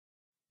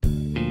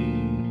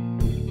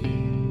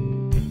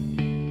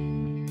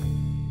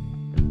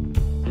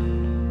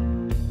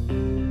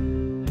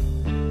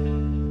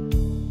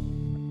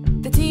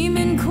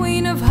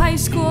high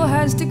school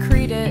has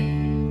decreed it.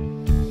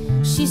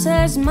 She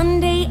says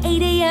Monday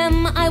 8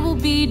 a.m. I will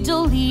be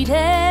deleted.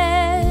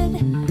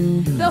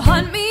 They'll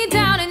hunt me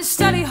down in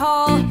study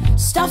hall,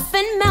 stuff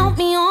and mount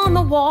me on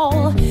the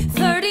wall.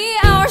 30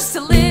 hours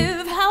to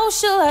live, how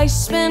shall I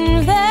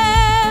spend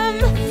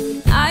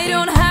them? I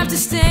don't have to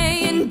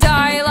stay and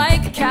die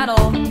like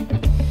cattle.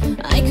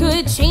 I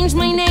could change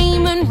my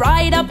name and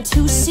ride up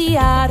to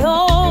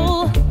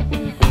Seattle.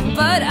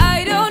 But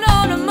I don't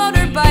own a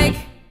motorbike.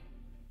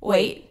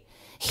 Wait,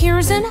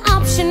 here's an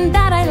option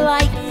that I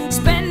like.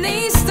 Spend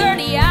these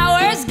 30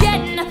 hours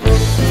getting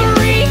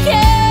freaky.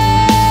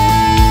 Yeah,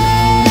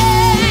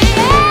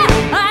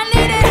 I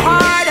need it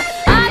hard.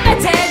 I'm a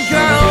dead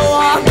girl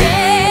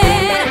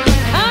walking.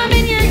 I'm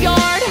in your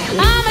yard.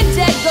 I'm a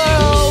dead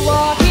girl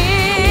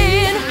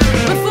walking.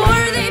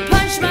 Before they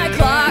punch my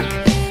clock,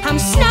 I'm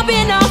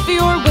snapping off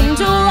your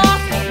window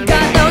lock.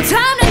 Got no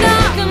time to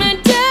knock. I'm a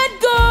dead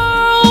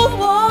girl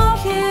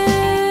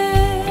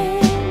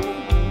walking.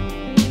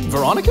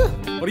 Veronica?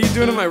 What are you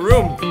doing in my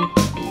room?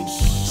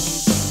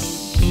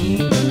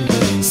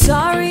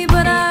 Sorry,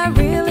 but I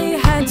really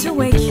had to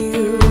wake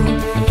you.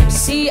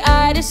 See,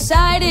 I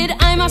decided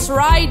I must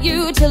ride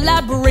you till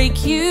I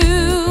break you.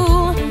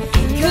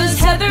 Cause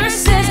Heather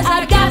says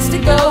I've got to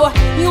go.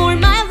 You're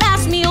my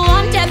last meal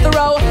on death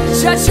row.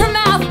 Shut your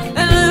mouth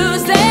and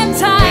lose them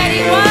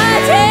tiny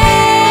white days.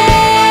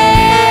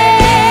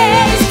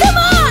 Come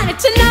on,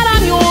 tonight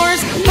I'm yours.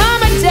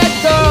 I'm a dead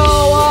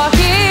girl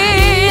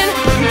walking.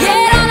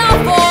 Get on all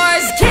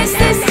fours, kiss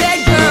this dead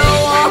girl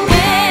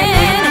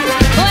walking.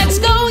 Let's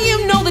go, you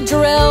know the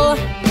drill.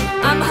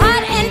 I'm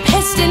hot and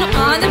pissed and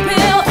on the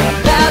pill.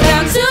 Bow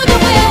down to the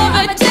will,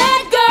 a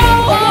dead girl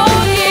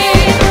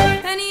walking.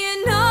 And you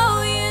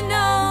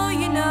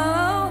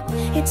know,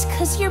 it's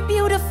cause you're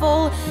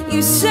beautiful.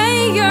 You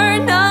say you're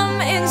numb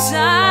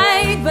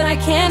inside, but I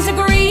can't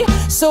agree.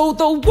 So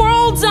the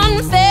world's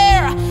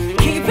unfair.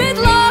 Keep it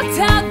locked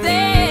out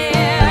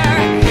there.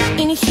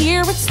 In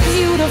here it's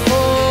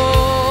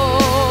beautiful.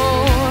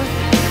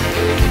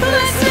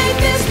 Let's make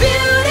this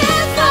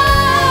beautiful.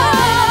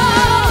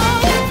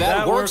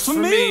 That works for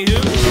me.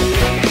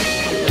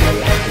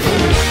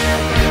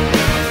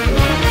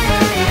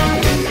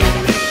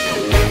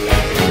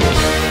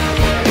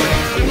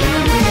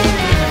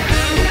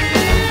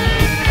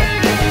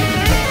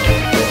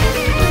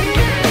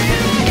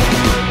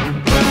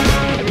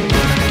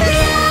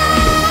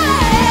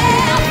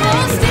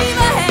 Full steam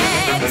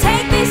ahead,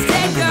 take this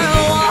dead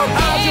girl walking.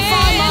 How'd you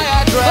find my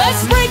address?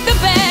 Let's break the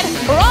bed,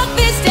 rock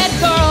this dead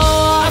girl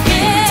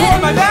walking. Tore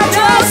my mattress.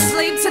 No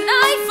sleep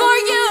tonight for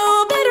you.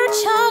 Better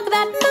chug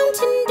that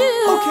Mountain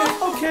Dew.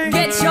 Okay.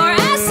 Get your